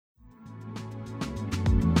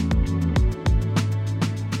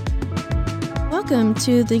Welcome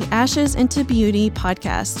to the Ashes into Beauty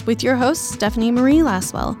podcast with your host, Stephanie Marie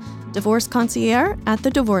Laswell, divorce concierge at The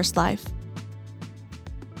Divorce Life.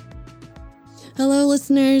 Hello,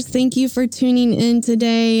 listeners. Thank you for tuning in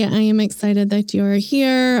today. I am excited that you are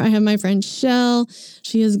here. I have my friend Shel.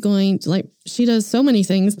 She is going to, she does so many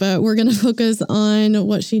things, but we're going to focus on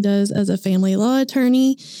what she does as a family law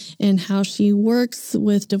attorney and how she works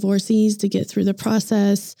with divorcees to get through the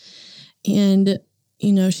process. And,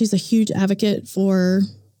 you know, she's a huge advocate for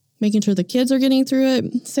making sure the kids are getting through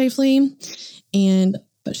it safely.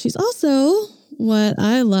 But she's also, what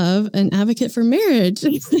I love, an advocate for marriage.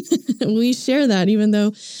 We share that, even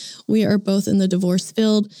though we are both in the divorce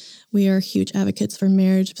field. We are huge advocates for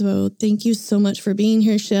marriage. So thank you so much for being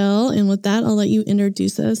here, Shel. And with that, I'll let you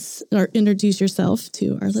introduce yourself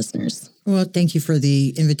to our listeners. Well, thank you for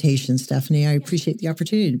the invitation, Stephanie. I appreciate the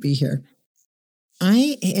opportunity to be here.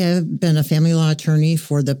 I have been a family law attorney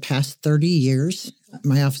for the past 30 years.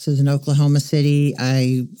 My office is in Oklahoma City.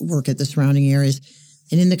 I work at the surrounding areas.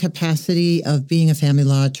 And in the capacity of being a family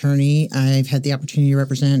law attorney, I've had the opportunity to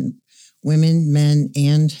represent women, men,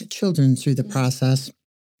 and children through the process.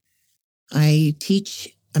 I teach.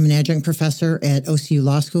 I'm an adjunct professor at OCU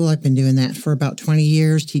Law School. I've been doing that for about 20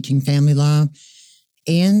 years, teaching family law.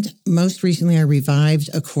 And most recently, I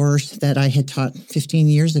revived a course that I had taught 15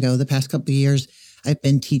 years ago. The past couple of years, I've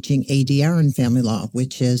been teaching ADR in family law,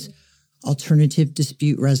 which is alternative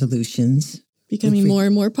dispute resolutions. Becoming more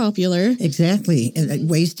and more popular. Exactly. And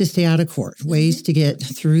ways to stay out of court, ways to get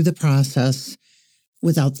through the process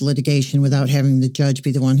without the litigation, without having the judge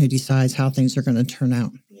be the one who decides how things are going to turn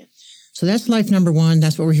out. Yeah. So that's life number one.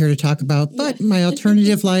 That's what we're here to talk about. But my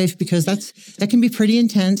alternative life, because that can be pretty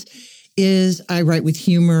intense, is I write with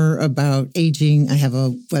humor about aging. I have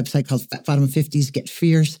a website called Fat Bottom 50s Get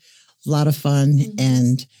Fierce. A lot of fun,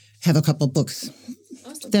 and have a couple books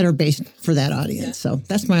that are based for that audience. Yeah. So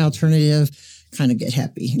that's my alternative. Kind of get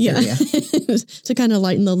happy. Yeah. To kind of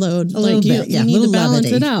lighten the load. A little bit. You need to balance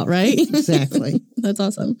it out, right? Exactly. That's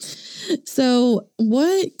awesome. So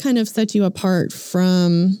what kind of sets you apart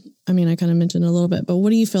from, I kind of mentioned a little bit, but what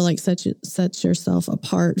do you feel like sets yourself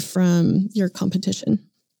apart from your competition?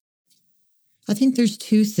 I think there's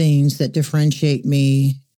two things that differentiate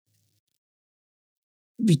me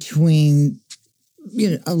between,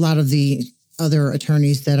 a lot of the other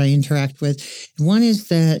attorneys that I interact with. One is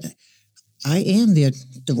that I am the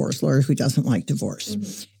divorce lawyer who doesn't like divorce.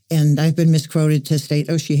 Mm-hmm. And I've been misquoted to state,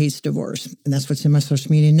 she hates divorce. And that's what's in my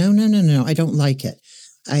social media. No. I don't like it.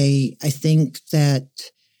 I think that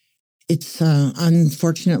it's,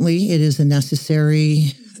 unfortunately, it is a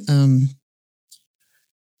necessary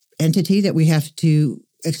entity that we have to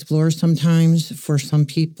explore sometimes for some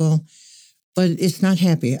people. But it's not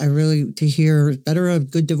happy. To hear better a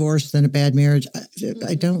good divorce than a bad marriage.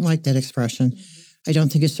 I don't like that expression. I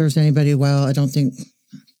don't think it serves anybody well. I don't think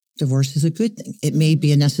divorce is a good thing. It may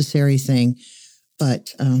be a necessary thing,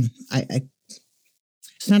 but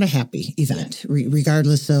it's not a happy event,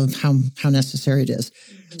 regardless of how necessary it is.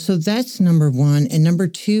 Mm-hmm. So that's number one. And number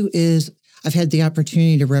two is I've had the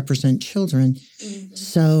opportunity to represent children. Mm-hmm.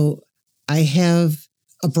 So I have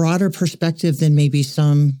a broader perspective than maybe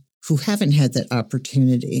some who haven't had that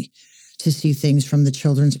opportunity to see things from the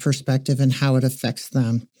children's perspective and how it affects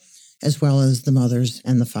them, as well as the mothers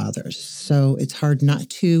and the fathers. So it's hard not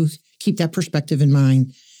to keep that perspective in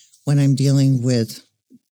mind when I'm dealing with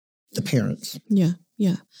the parents. Yeah.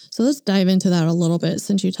 So let's dive into that a little bit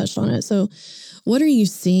since you touched on it. So what are you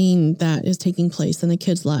seeing that is taking place in the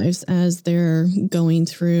kids' lives as they're going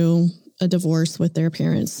through a divorce with their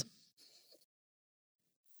parents?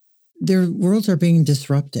 Their worlds are being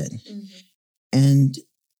disrupted. Mm-hmm. And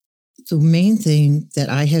the main thing that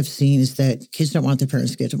I have seen is that kids don't want their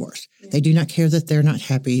parents to get divorced. Yeah. They do not care that they're not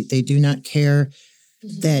happy. They do not care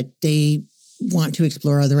that they want to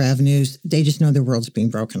explore other avenues. They just know their world's being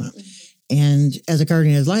broken up. Mm-hmm. And as a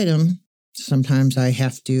guardian ad litem, sometimes I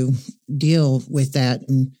have to deal with that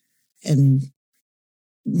and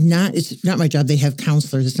it's not my job. They have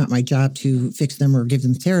counselors. It's not my job to fix them or give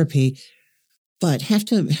them therapy. But have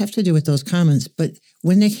to do with those comments. But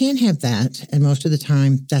when they can't have that, and most of the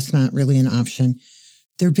time that's not really an option,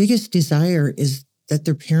 their biggest desire is that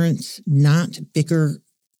their parents not bicker,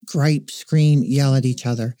 gripe, scream, yell at each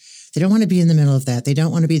other. They don't want to be in the middle of that. They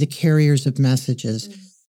don't want to be the carriers of messages.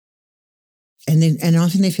 Mm-hmm. And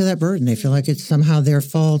often they feel that burden. They feel like it's somehow their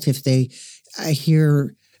fault if I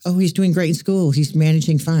hear, he's doing great in school. He's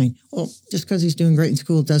managing fine. Well, just because he's doing great in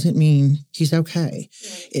school doesn't mean he's okay. Right.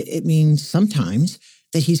 It means sometimes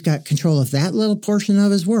that he's got control of that little portion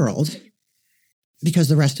of his world because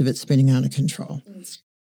the rest of it's spinning out of control.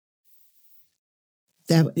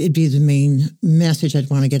 that it'd be the main message I'd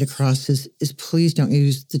want to get across is please don't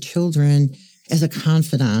use the children as a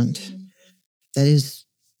confidant. That is,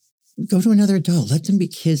 go to another adult. Let them be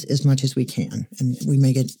kids as much as we can. And we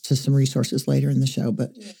may get to some resources later in the show,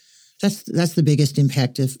 but that's the biggest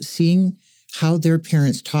impact of seeing how their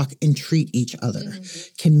parents talk and treat each other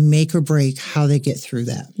can make or break how they get through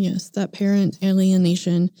that. Yes, that parent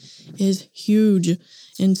alienation is huge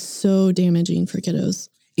and so damaging for kiddos.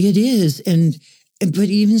 It is. But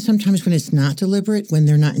even sometimes when it's not deliberate, when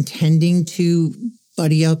they're not intending to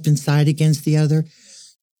buddy up and side against the other,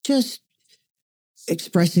 just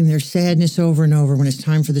expressing their sadness over and over when it's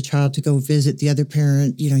time for the child to go visit the other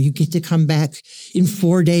parent. You get to come back in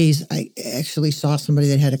 4 days. I actually saw somebody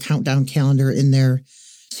that had a countdown calendar in their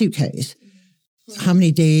suitcase, how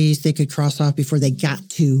many days they could cross off before they got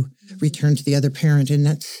to return to the other parent. And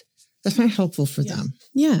that's not helpful for them.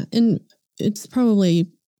 Yeah. And it's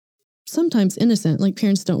probably sometimes innocent. Like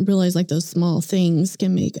parents don't realize like those small things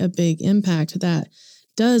can make a big impact that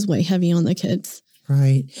does weigh heavy on the kids.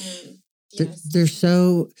 Right. They're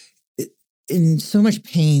so in so much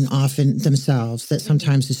pain often themselves that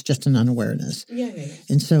sometimes it's just an unawareness.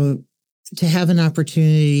 And so to have an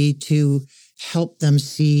opportunity to help them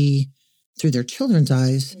see through their children's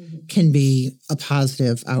eyes can be a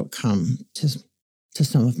positive outcome to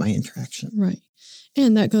some of my interaction. Right.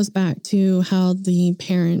 And that goes back to how the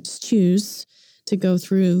parents choose to go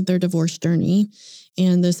through their divorce journey.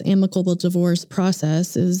 And this amicable divorce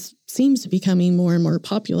process seems to be becoming more and more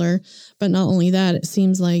popular. But not only that, it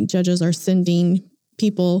seems like judges are sending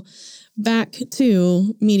people back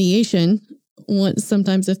to mediation.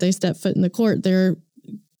 Sometimes if they step foot in the court, they're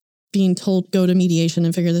being told, go to mediation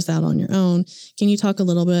and figure this out on your own. Can you talk a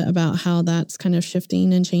little bit about how that's kind of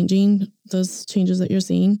shifting and changing, those changes that you're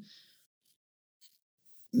seeing?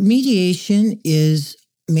 Mediation is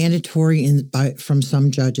mandatory from some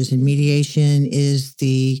judges, and mediation is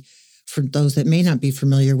for those that may not be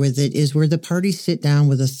familiar with it, is where the parties sit down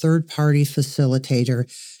with a third-party facilitator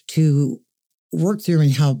to work through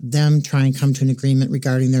and help them try and come to an agreement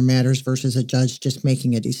regarding their matters versus a judge just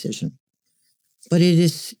making a decision. But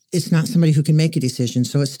it's not somebody who can make a decision,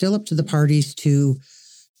 so it's still up to the parties to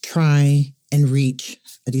try and reach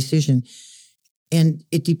a decision. And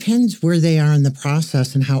it depends where they are in the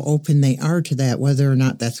process and how open they are to that, whether or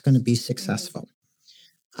not that's going to be successful.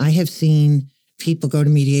 I have seen people go to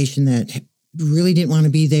mediation that really didn't want to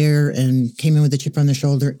be there and came in with a chip on their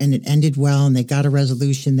shoulder, and it ended well, and they got a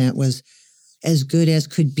resolution that was as good as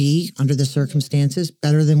could be under the circumstances,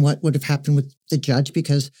 better than what would have happened with the judge,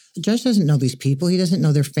 because the judge doesn't know these people. He doesn't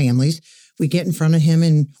know their families. We get in front of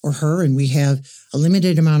him or her, and we have a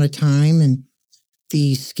limited amount of time, and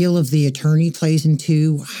the skill of the attorney plays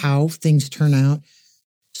into how things turn out.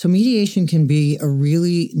 So mediation can be a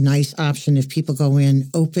really nice option if people go in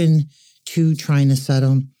open to trying to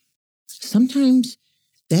settle. Sometimes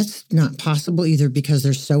that's not possible either because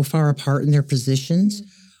they're so far apart in their positions,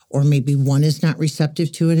 or maybe one is not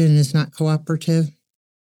receptive to it and is not cooperative.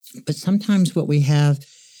 But sometimes what we have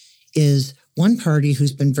is one party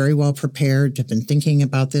who's been very well prepared, have been thinking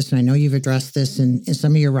about this, and I know you've addressed this in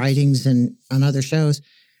some of your writings and on other shows.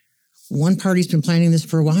 One party's been planning this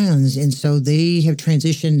for a while, and so they have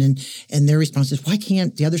transitioned, and their response is, why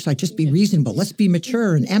can't the other side just be reasonable? Let's be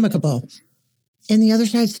mature and amicable. And the other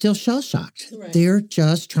side's still shell-shocked. Right. They're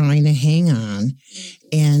just trying to hang on,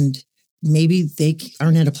 and maybe they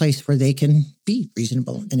aren't at a place where they can be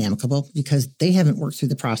reasonable and amicable because they haven't worked through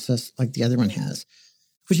the process like the other one has,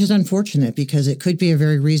 which is unfortunate because it could be a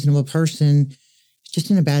very reasonable person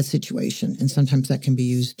just in a bad situation. And sometimes that can be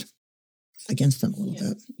used against them a little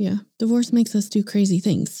bit. Yeah. Divorce makes us do crazy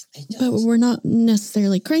things, but we're not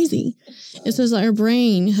necessarily crazy. It's just our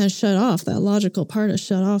brain has shut off. That logical part is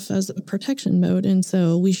shut off as a protection mode. And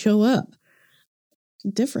so we show up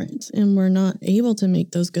different and we're not able to make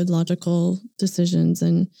those good logical decisions.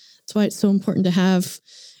 And that's why it's so important to have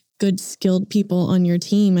good skilled people on your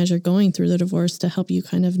team as you're going through the divorce to help you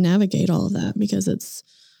kind of navigate all of that, because it's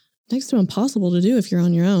next to impossible to do if you're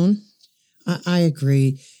on your own. I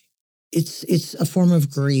agree. It's a form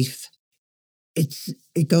of grief.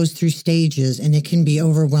 It goes through stages and it can be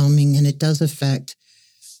overwhelming, and it does affect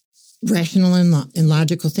rational and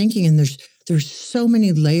logical thinking. And there's so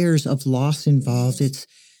many layers of loss involved.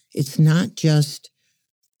 It's not just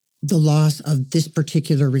the loss of this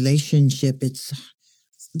particular relationship. It's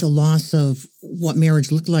the loss of what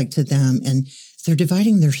marriage looked like to them. And they're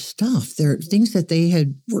dividing their stuff. There are things that they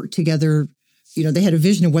had worked together. They had a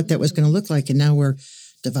vision of what that was going to look like. And now we're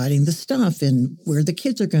dividing the stuff and where the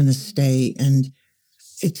kids are going to stay. And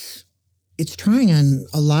it's it's trying on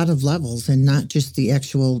a lot of levels and not just the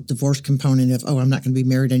actual divorce component of, oh, I'm not going to be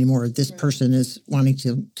married anymore. This person is wanting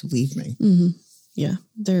to leave me. Mm-hmm. Yeah.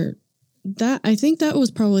 I think that was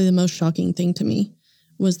probably the most shocking thing to me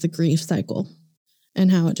was the grief cycle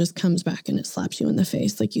and how it just comes back and it slaps you in the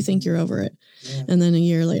face. Like you think you're over it. Yeah. And then a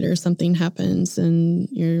year later, something happens and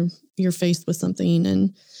you're faced with something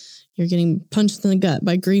and you're getting punched in the gut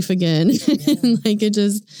by grief again. Yeah. And like it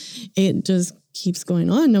just keeps going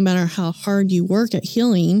on. No matter how hard you work at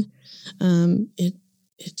healing,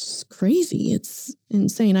 it's crazy. It's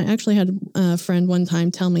insane. I actually had a friend one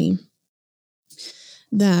time tell me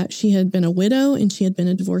that she had been a widow and she had been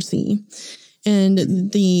a divorcee. And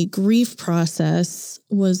the grief process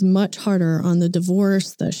was much harder on the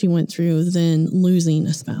divorce that she went through than losing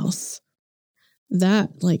a spouse.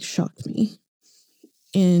 That like shocked me.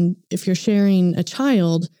 And if you're sharing a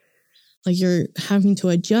child, like you're having to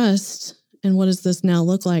adjust. And what does this now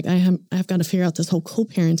look like? I've got to figure out this whole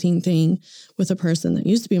co-parenting thing with a person that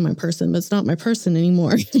used to be my person, but it's not my person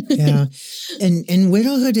anymore. Yeah. And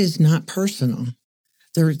widowhood is not personal.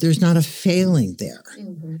 There's not a failing there.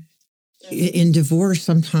 Mm-hmm. In divorce,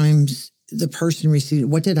 sometimes the person receives,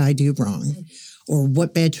 what did I do wrong? Or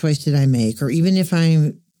what bad choice did I make? Or even if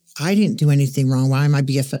I didn't do anything wrong, why am I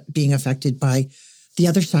being affected by the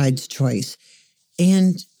other side's choice?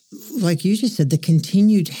 And like you just said, the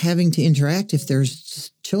continued having to interact if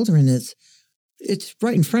there's children, it's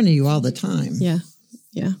right in front of you all the time. Yeah.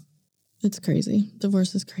 Yeah. It's crazy.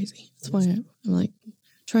 Divorce is crazy. That's why I'm like,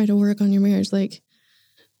 try to work on your marriage. Like,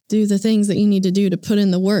 do the things that you need to do to put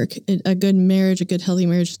in the work. A good marriage, a good healthy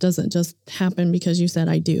marriage doesn't just happen because you said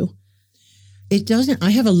I do. It doesn't.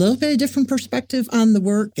 I have a little bit of different perspective on the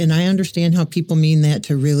work, and I understand how people mean that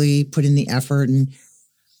to really put in the effort.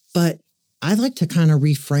 But I like to kind of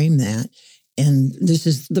reframe that. And this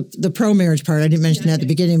is the pro-marriage part. I didn't mention that at the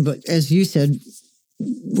beginning, but as you said,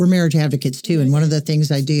 we're marriage advocates too. And one of the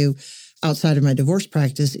things I do outside of my divorce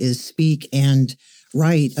practice is speak and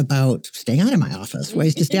write about staying out of my office,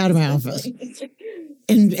 ways to stay out of my office.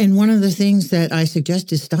 And one of the things that I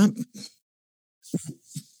suggest is stop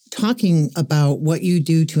talking about what you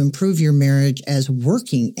do to improve your marriage as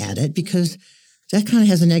working at it, because that kind of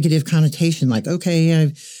has a negative connotation. Like, okay,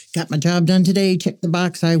 I've got my job done today. Check the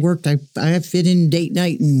box. I worked. I fit in date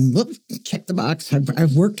night and whoop, check the box.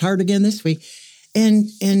 I've worked hard again this week. And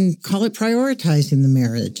call it prioritizing the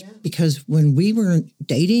marriage. Yeah. Because when we were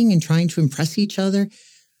dating and trying to impress each other,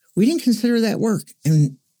 we didn't consider that work.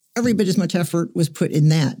 And every bit as much effort was put in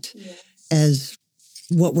that as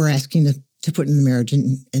what we're asking to put in the marriage,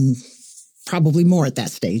 and probably more at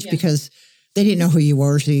that stage because they didn't know who you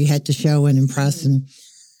were, so you had to show and impress.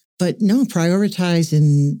 But no, prioritize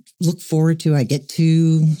and look forward to, I get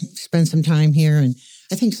to spend some time here. And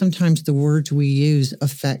I think sometimes the words we use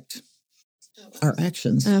affect our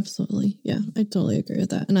actions. Absolutely. Yeah, I totally agree with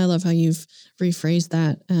that. And I love how you've rephrased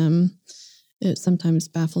that. It sometimes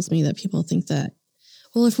baffles me that people think that,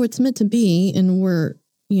 well, if it's meant to be and we're,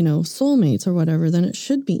 soulmates or whatever, then it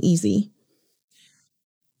should be easy.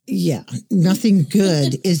 Yeah, nothing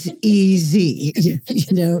good is easy.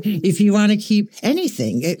 If you want to keep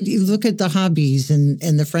anything, you look at the hobbies and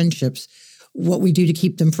the friendships, what we do to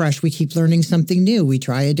keep them fresh. We keep learning something new. We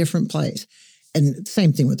try a different place. And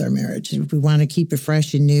same thing with our marriage. If we want to keep it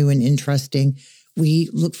fresh and new and interesting, we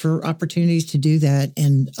look for opportunities to do that.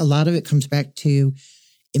 And a lot of it comes back to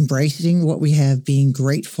embracing what we have, being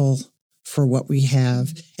grateful for what we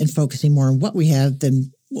have, and focusing more on what we have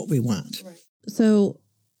than what we want. Right. So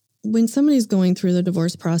when somebody's going through the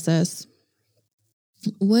divorce process,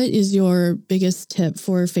 what is your biggest tip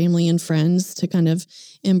for family and friends to kind of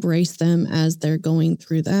embrace them as they're going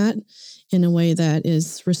through that in a way that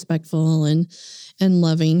is respectful and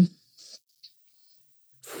loving?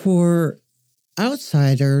 For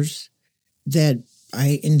outsiders that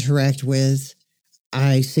I interact with,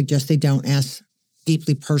 I suggest they don't ask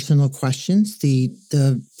deeply personal questions.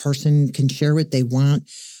 The person can share what they want,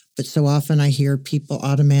 but so often I hear people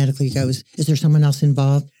automatically go, is there someone else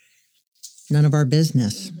involved? None of our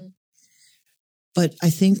business. Mm-hmm. But I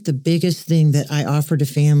think the biggest thing that I offer to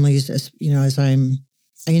families, as I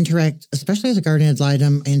interact, especially as a guardian ad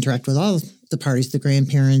litem, I interact with all the parties, the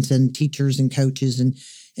grandparents and teachers and coaches and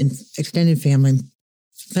extended family,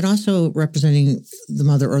 but also representing the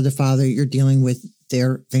mother or the father. You're dealing with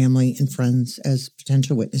their family and friends as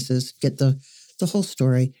potential witnesses, get the whole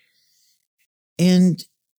story. And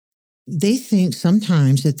they think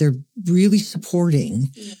sometimes that they're really supporting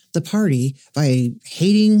the party by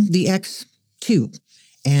hating the ex too,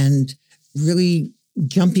 and really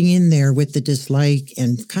jumping in there with the dislike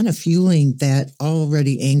and kind of fueling that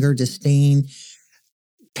already anger, disdain,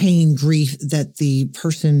 pain, grief that the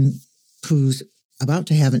person who's about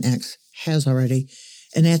to have an ex has already.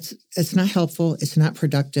 And it's not helpful. It's not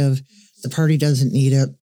productive. The party doesn't need it.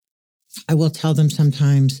 I will tell them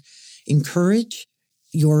sometimes, encourage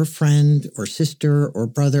your friend or sister or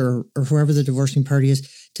brother or whoever the divorcing party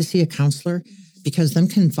is to see a counselor, because them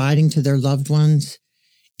confiding to their loved ones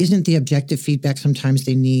isn't the objective feedback sometimes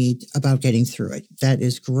they need about getting through it. That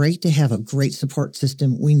is great to have a great support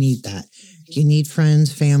system. We need that. You need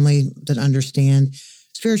friends, family that understand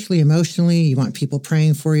spiritually, emotionally. You want people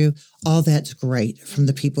praying for you. All that's great from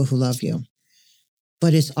the people who love you.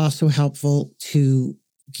 But it's also helpful to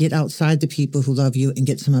get outside the people who love you and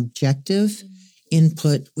get some objective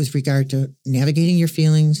input with regard to navigating your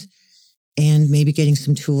feelings and maybe getting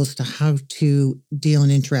some tools to how to deal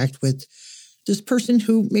and interact with this person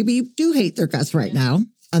who maybe you do hate their guts right now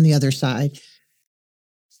on the other side.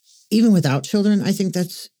 Even without children, I think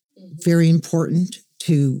that's very important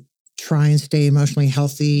to try and stay emotionally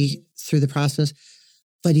healthy through the process,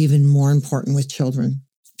 but even more important with children,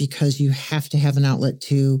 because you have to have an outlet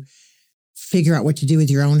to figure out what to do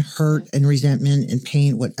with your own hurt and resentment and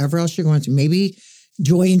pain, whatever else you're going through. Maybe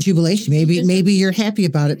joy and jubilation. Maybe you're happy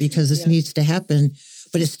about it because this needs to happen,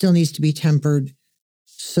 but it still needs to be tempered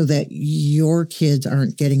so that your kids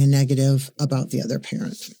aren't getting a negative about the other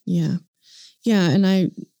parent. Yeah. Yeah. And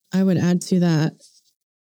I would add to that,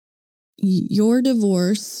 your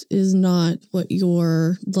divorce is not what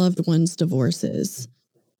your loved one's divorce is.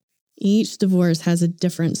 Each divorce has a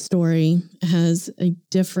different story, has a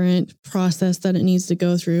different process that it needs to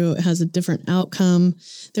go through. It has a different outcome.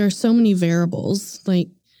 There are so many variables. Like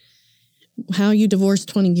how you divorced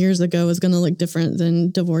 20 years ago is going to look different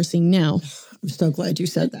than divorcing now. I'm so glad you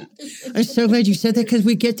said that. I'm so glad you said that, because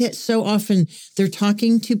we get that so often. They're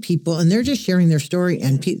talking to people and they're just sharing their story,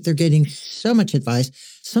 and they're getting so much advice.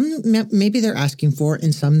 Some maybe they're asking for it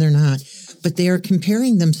and some they're not, but they are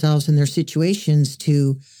comparing themselves and their situations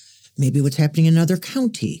to maybe what's happening in another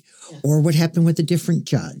county, or what happened with a different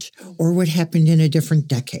judge, or what happened in a different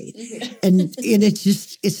decade. And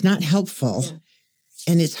it's not helpful.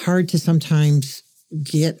 And it's hard to sometimes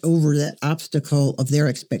get over that obstacle of their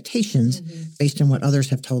expectations based on what others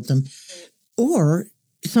have told them. Or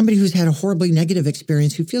somebody who's had a horribly negative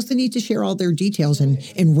experience who feels the need to share all their details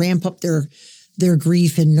and ramp up their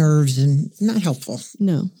grief and nerves, and not helpful.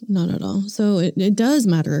 No, not at all. So it does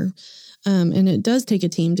matter. And it does take a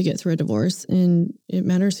team to get through a divorce, and it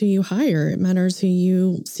matters who you hire. It matters who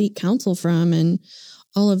you seek counsel from and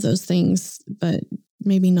all of those things, but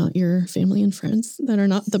maybe not your family and friends that are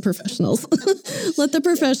not the professionals. Let the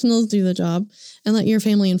professionals do the job, and let your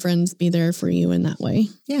family and friends be there for you in that way.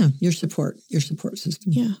 Yeah. Your support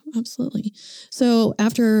system. Yeah, absolutely. So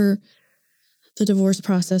after the divorce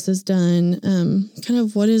process is done, kind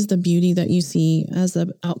of what is the beauty that you see as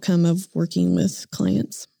the outcome of working with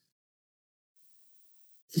clients?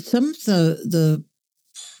 Some of the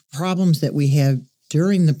problems that we have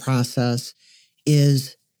during the process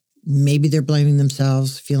is maybe they're blaming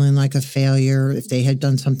themselves, feeling like a failure if they had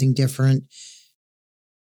done something different.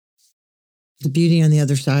 The beauty on the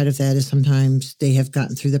other side of that is sometimes they have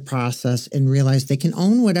gotten through the process and realized they can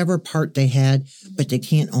own whatever part they had, but they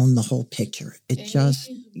can't own the whole picture. It's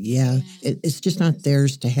just not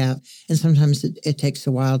theirs to have. And sometimes it takes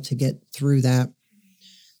a while to get through that.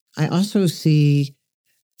 I also see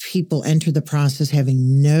people enter the process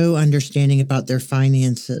having no understanding about their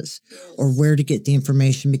finances or where to get the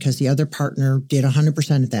information because the other partner did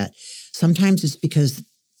 100% of that. Sometimes it's because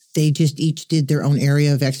they just each did their own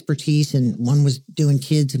area of expertise, and one was doing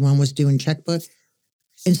kids and one was doing checkbook.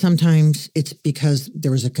 And sometimes it's because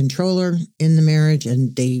there was a controller in the marriage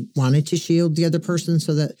and they wanted to shield the other person,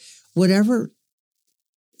 so that whatever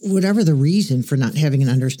the reason for not having an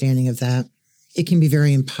understanding of that, it can be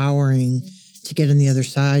very empowering to get on the other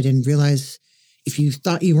side and realize if you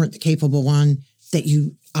thought you weren't the capable one, that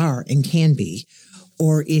you are and can be,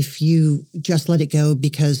 or if you just let it go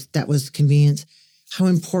because that was convenience, how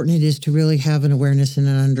important it is to really have an awareness and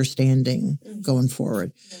an understanding going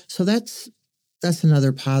forward. So that's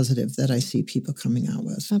another positive that I see people coming out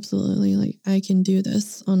with. Absolutely. Like, I can do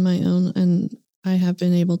this on my own, and I have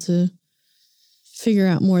been able to figure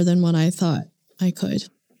out more than what I thought I could.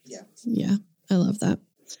 Yeah. I love that.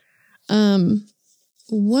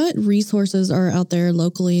 What resources are out there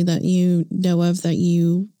locally that you know of that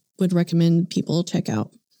you would recommend people check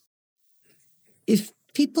out? If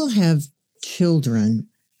people have children,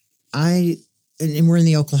 and we're in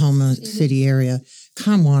the Oklahoma City area,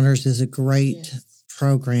 Calm Waters is a great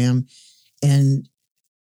program, and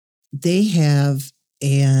they have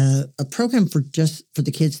a program for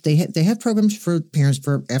the kids. They have programs for parents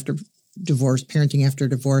for after divorce, parenting after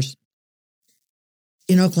divorce.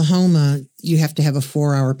 In Oklahoma, you have to have a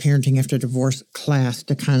 4-hour parenting after divorce class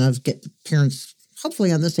to kind of get parents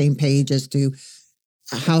hopefully on the same page as to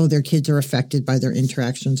how their kids are affected by their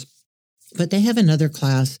interactions. But they have another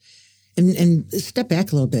class, and step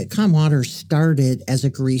back a little bit. Calm Waters started as a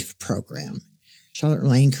grief program. Charlotte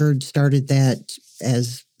Langford started that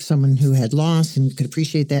as someone who had lost and could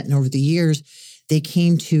appreciate that. And over the years, they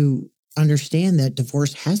came to understand that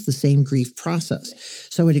divorce has the same grief process.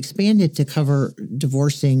 So it expanded to cover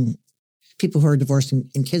divorcing people who are divorcing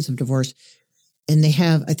and kids of divorce. And they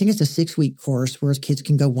have, I think it's a 6-week course where kids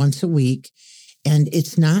can go once a week. And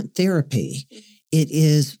it's not therapy. It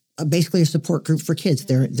is basically a support group for kids.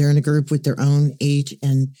 They're in a group with their own age.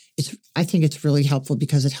 And I think it's really helpful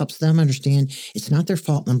because it helps them understand it's not their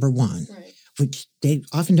fault, number one, right, which they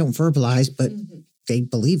often don't verbalize, but they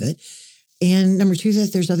believe it. And number two,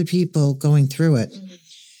 that there's other people going through it.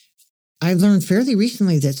 I learned fairly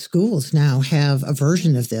recently that schools now have a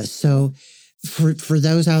version of this. So for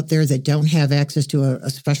those out there that don't have access to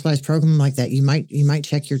a specialized program like that, you might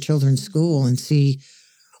check your children's school and see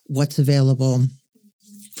what's available.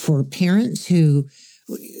 For parents who,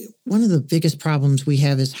 one of the biggest problems we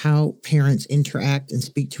have is how parents interact and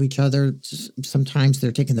speak to each other. Sometimes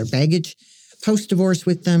they're taking their baggage post-divorce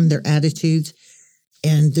with them, their attitudes,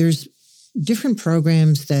 and there's different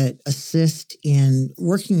programs that assist in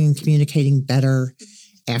working and communicating better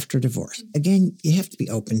after divorce. Again, you have to be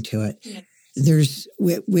open to it.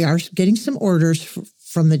 We are getting some orders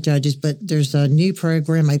from the judges, but there's a new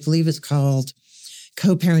program, I believe it's called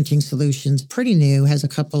Co-Parenting Solutions, pretty new, has a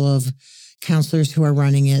couple of counselors who are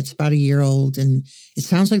running it. It's about a year old, and it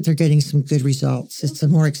sounds like they're getting some good results. It's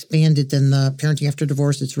more expanded than the parenting after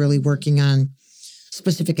divorce. It's really working on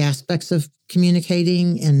specific aspects of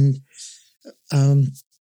communicating. And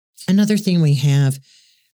another thing we have,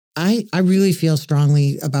 I really feel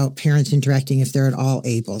strongly about parents interacting if they're at all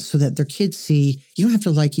able, so that their kids see you don't have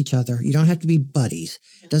to like each other. You don't have to be buddies.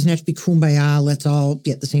 It doesn't have to be kumbaya. Let's all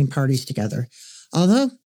be at the same parties together.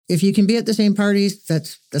 Although, if you can be at the same parties,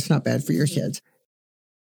 that's not bad for your kids.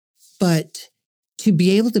 But to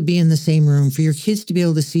be able to be in the same room, for your kids to be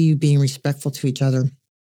able to see you being respectful to each other,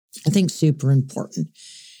 I think super important.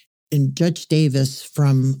 And Judge Davis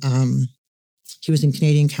he was in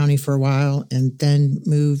Canadian County for a while and then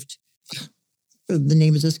moved, the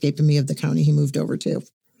name is escaping me, of the county he moved over to.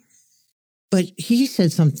 But he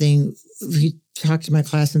said something, he talked to my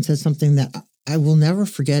class and said something that I will never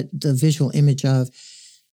forget the visual image of.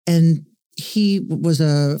 And he was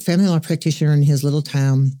a family law practitioner in his little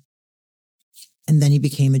town, and then he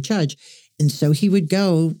became a judge. And so he would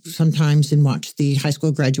go sometimes and watch the high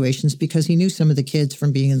school graduations because he knew some of the kids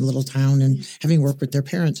from being in the little town and having worked with their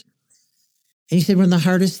parents. And he said one of the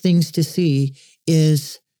hardest things to see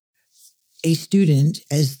is a student,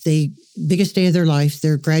 as they, biggest day of their life,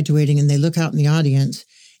 they're graduating and they look out in the audience.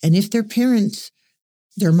 And if their parents,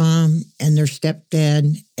 their mom and their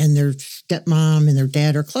stepdad and their stepmom and their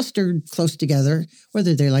dad are clustered close together,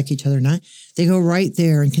 whether they like each other or not, they go right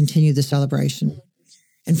there and continue the celebration.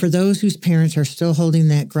 And for those whose parents are still holding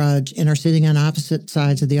that grudge and are sitting on opposite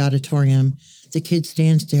sides of the auditorium, the kid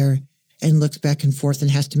stands there and looks back and forth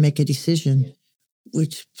and has to make a decision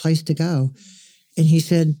which place to go. And he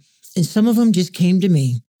said, and some of them just came to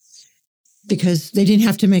me because they didn't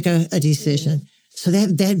have to make a decision. So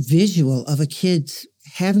that visual of a kid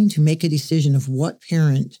having to make a decision of what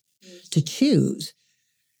parent to choose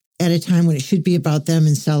at a time when it should be about them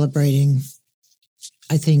and celebrating,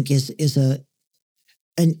 I think is an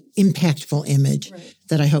impactful image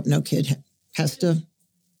that I hope no kid has to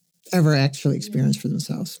ever actually experience for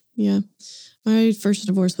themselves. Yeah. My first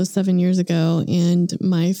divorce was 7 years ago, and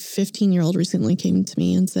my 15-year-old recently came to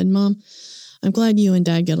me and said, Mom, I'm glad you and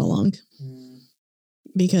Dad get along,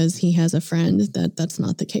 because he has a friend that's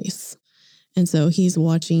not the case. And so he's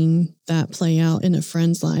watching that play out in a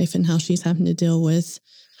friend's life and how she's having to deal with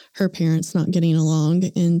her parents not getting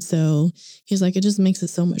along. And so he's like, it just makes it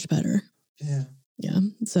so much better. Yeah. Yeah.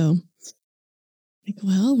 So, like,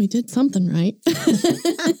 well, we did something right.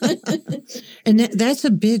 And that's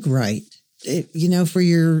a big right. For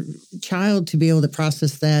your child to be able to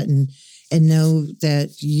process that and know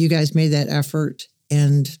that you guys made that effort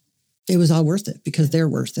and it was all worth it because they're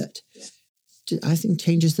worth it. I think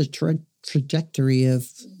changes the trajectory of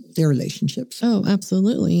their relationships. Oh,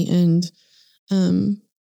 absolutely. And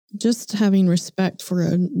just having respect for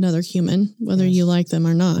another human, whether you like them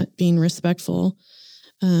or not, being respectful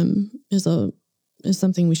is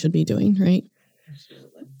something we should be doing, right?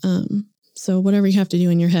 Absolutely. So whatever you have to do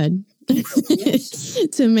in your head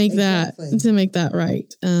to make that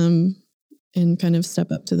right. and kind of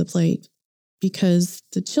step up to the plate because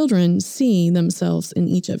the children see themselves in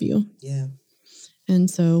each of you. Yeah. And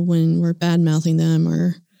so when we're bad mouthing them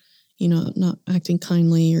or, not acting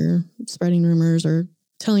kindly or spreading rumors or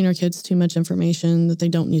telling our kids too much information that they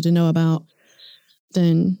don't need to know about,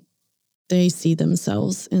 then they see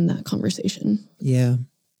themselves in that conversation. Yeah.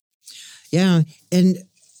 Yeah. And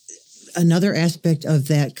another aspect of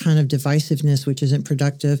that kind of divisiveness, which isn't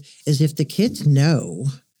productive, is if the kids know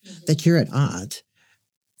that you're at odds,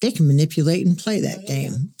 they can manipulate and play that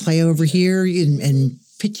game, play over here and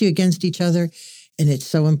pit you against each other. And it's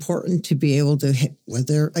so important to be able to,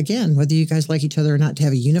 whether you guys like each other or not, to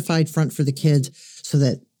have a unified front for the kids so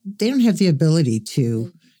that they don't have the ability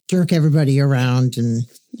to jerk everybody around. And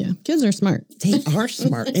yeah, kids are smart. They are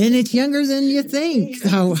smart. And it's younger than you think,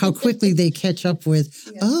 how quickly they catch up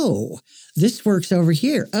with, oh, this works over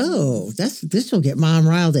here. Oh, this will get mom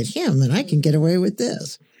riled at him and I can get away with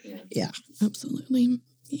this. Yeah. Absolutely.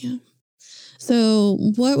 Yeah. So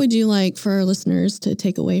what would you like for our listeners to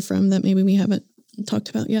take away from that maybe we haven't talked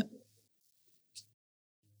about yet?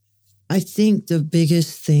 I think the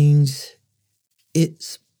biggest things,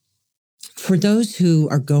 it's for those who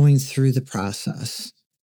are going through the process,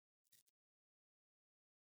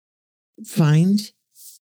 find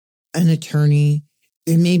an attorney.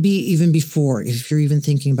 And maybe even before, if you're even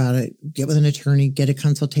thinking about it, get with an attorney, get a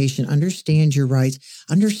consultation, understand your rights,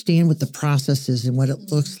 understand what the process is and what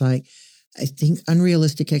it looks like. I think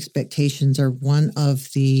unrealistic expectations are one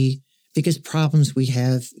of the biggest problems we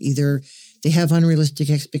have. Either they have unrealistic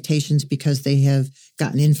expectations because they have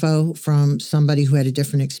gotten info from somebody who had a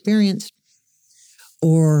different experience,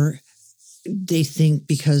 or they think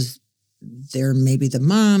because they're maybe the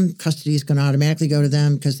mom, custody is going to automatically go to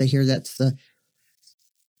them because they hear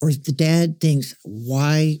or the dad thinks,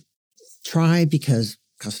 why try? Because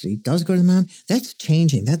custody does go to the mom. That's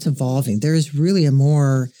changing. That's evolving. There is really a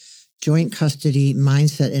more joint custody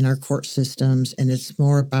mindset in our court systems, and it's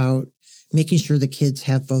more about making sure the kids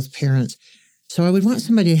have both parents. So I would want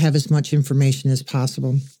somebody to have as much information as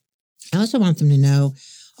possible. I also want them to know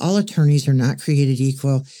all attorneys are not created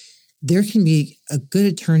equal. There can be a good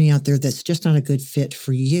attorney out there that's just not a good fit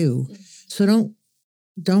for you. So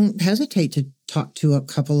don't hesitate to talk to a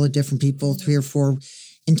couple of different people, 3 or 4,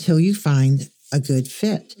 until you find a good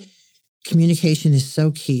fit. Communication is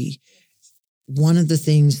so key. One of the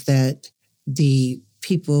things that the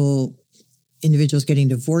individuals getting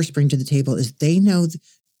divorced bring to the table is they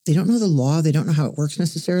don't know the law, they don't know how it works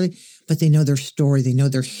necessarily, but they know their story, they know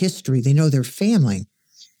their history, they know their family.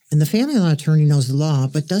 And the family law attorney knows the law,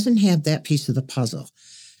 but doesn't have that piece of the puzzle.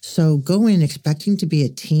 So go in expecting to be a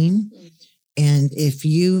team. And if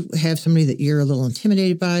you have somebody that you're a little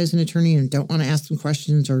intimidated by as an attorney and don't want to ask them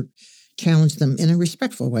questions or challenge them in a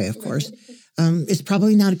respectful way, of course, it's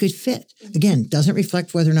probably not a good fit. Again, doesn't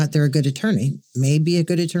reflect whether or not they're a good attorney. May be a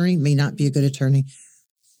good attorney, may not be a good attorney,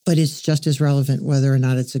 but it's just as relevant whether or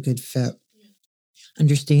not it's a good fit.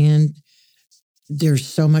 Understand there's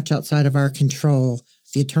so much outside of our control.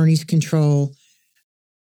 The attorney's control,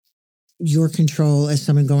 your control as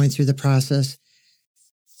someone going through the process.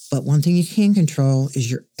 But one thing you can control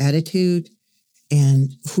is your attitude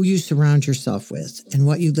and who you surround yourself with and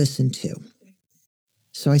what you listen to.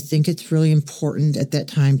 So I think it's really important at that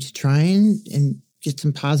time to try and get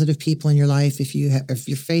some positive people in your life. If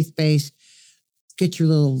you're faith-based, get your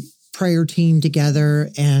little prayer team together.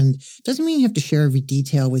 And it doesn't mean you have to share every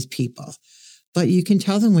detail with people, but you can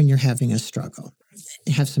tell them when you're having a struggle.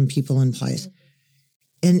 Have some people in place.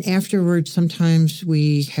 And afterwards, sometimes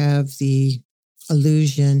we have the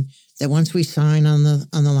illusion that once we sign on the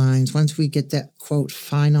lines, once we get that quote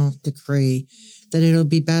final decree, that it'll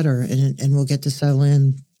be better and we'll get to settle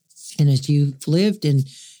in. And as you've lived and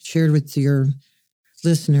shared with your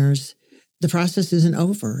listeners, the process isn't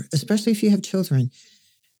over, especially if you have children.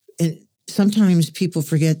 And sometimes people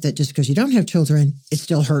forget that just because you don't have children, it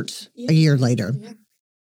still hurts a year later. Yeah.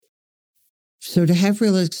 So to have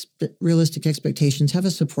realistic expectations, have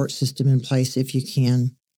a support system in place if you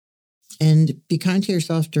can, and be kind to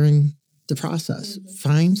yourself during the process. Mm-hmm.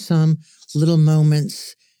 Find some little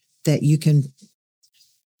moments that you can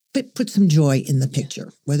put some joy in the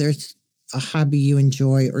picture, whether it's a hobby you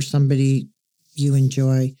enjoy or somebody you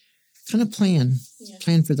enjoy. Kind of plan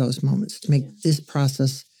for those moments to make this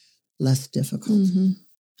process less difficult. Mm-hmm.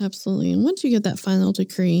 Absolutely. And once you get that final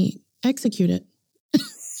decree, execute it.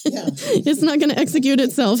 Yeah. It's not going to execute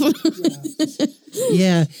itself.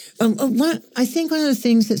 Yeah. I think one of the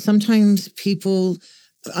things that sometimes people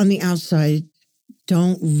on the outside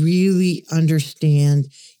don't really understand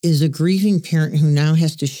is a grieving parent who now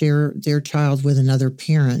has to share their child with another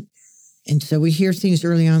parent And so we hear things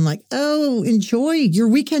early on like, oh, enjoy your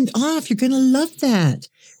weekend off. You're going to love that.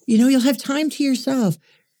 You'll have time to yourself.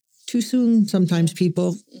 Too soon, sometimes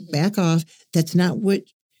people back off. That's not what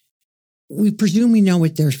we presume we know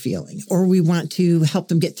what they're feeling, or we want to help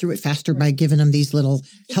them get through it faster by giving them these little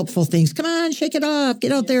helpful things. Come on, shake it off.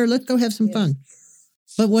 Get out there. Let's go have some fun.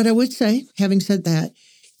 But what I would say, having said that,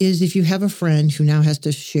 is if you have a friend who now has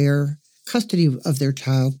to share custody of their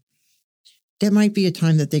child, that might be a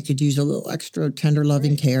time that they could use a little extra tender,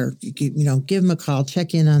 loving care. Give them a call,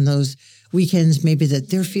 check in on those weekends, maybe that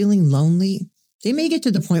they're feeling lonely. They may get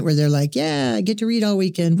to the point where they're like, yeah, I get to read all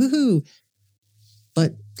weekend, woohoo.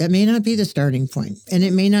 But that may not be the starting point. And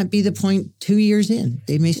it may not be the point 2 years in.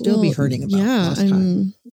 They may still be hurting about lost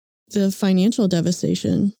time. The financial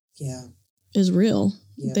devastation is real.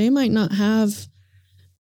 Yeah. They might not have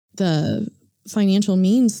the financial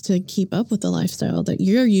means to keep up with the lifestyle that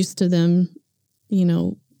you're used to them,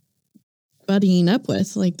 buddying up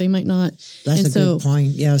with. Like they might not. That's a good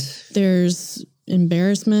point. Yes. There's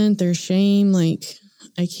embarrassment, there's shame. Like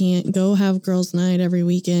I can't go have girls' night every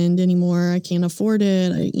weekend anymore. I can't afford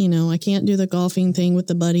it. I can't do the golfing thing with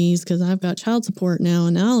the buddies because I've got child support now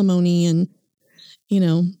and alimony. And,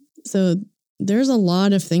 so there's a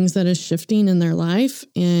lot of things that is shifting in their life.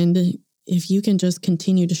 And if you can just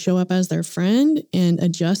continue to show up as their friend and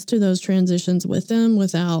adjust to those transitions with them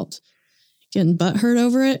without getting butthurt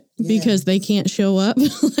over it because they can't show up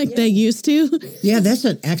like they used to. Yeah, that's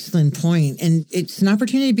an excellent point. And it's an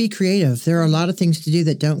opportunity to be creative. There are a lot of things to do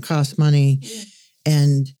that don't cost money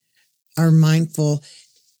and are mindful.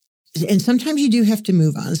 And sometimes you do have to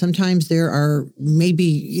move on. Sometimes there are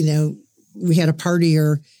maybe, we had a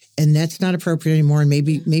partier and that's not appropriate anymore. And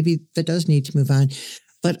maybe that does need to move on.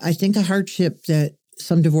 But I think a hardship that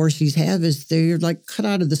some divorcees have is they're like cut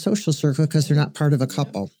out of the social circle because they're not part of a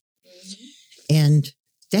couple. And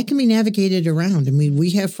that can be navigated around. I mean,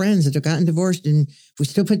 we have friends that have gotten divorced and we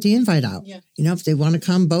still put the invite out. Yeah. If they want to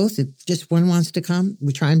come both, if just one wants to come,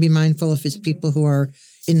 we try and be mindful if it's people who are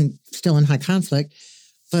still in high conflict.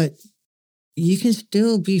 But you can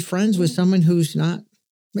still be friends with someone who's not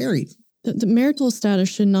married. The marital status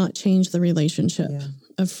should not change the relationship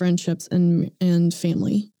of friendships and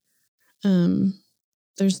family.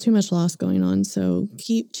 There's too much loss going on. So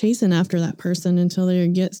keep chasing after that person until they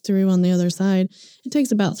get through on the other side. It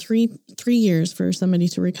takes about three years for somebody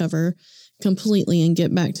to recover completely and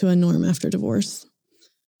get back to a norm after divorce.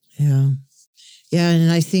 Yeah. Yeah.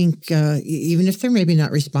 And I think even if they're maybe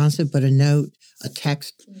not responsive, but a note, a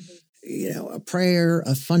text, a prayer,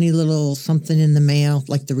 a funny little something in the mail,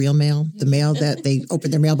 like the real mail, the mail that they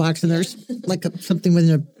open their mailbox and there's like something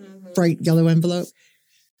within a bright yellow envelope.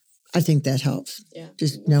 I think that helps. Yeah.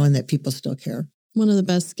 Just knowing that people still care. One of the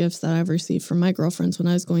best gifts that I've received from my girlfriends when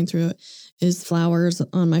I was going through it is flowers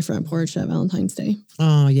on my front porch at Valentine's Day.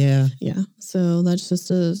 Oh, yeah. Yeah. So that's just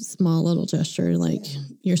a small little gesture, like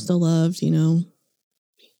you're still loved, And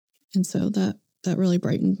so that really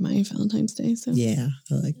brightened my Valentine's Day. So yeah,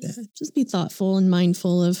 I like that. Just be thoughtful and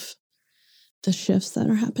mindful of the shifts that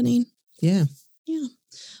are happening. Yeah. Yeah.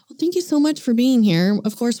 Well, thank you so much for being here.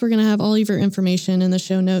 Of course, we're going to have all of your information in the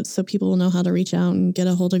show notes so people will know how to reach out and get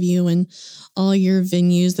a hold of you and all your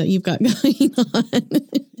venues that you've got going on.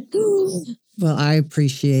 Well, I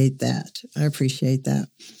appreciate that.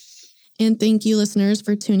 And thank you, listeners,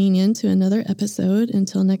 for tuning in to another episode.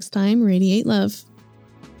 Until next time, radiate love.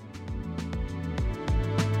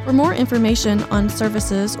 For more information on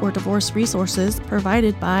services or divorce resources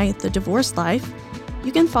provided by The Divorce Life,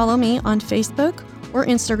 you can follow me on Facebook or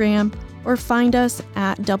Instagram, or find us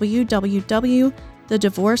at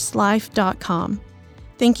www.thedivorcelife.com.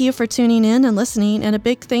 Thank you for tuning in and listening, and a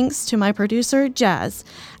big thanks to my producer, Jazz,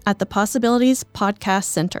 at the Possibilities Podcast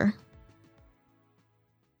Center.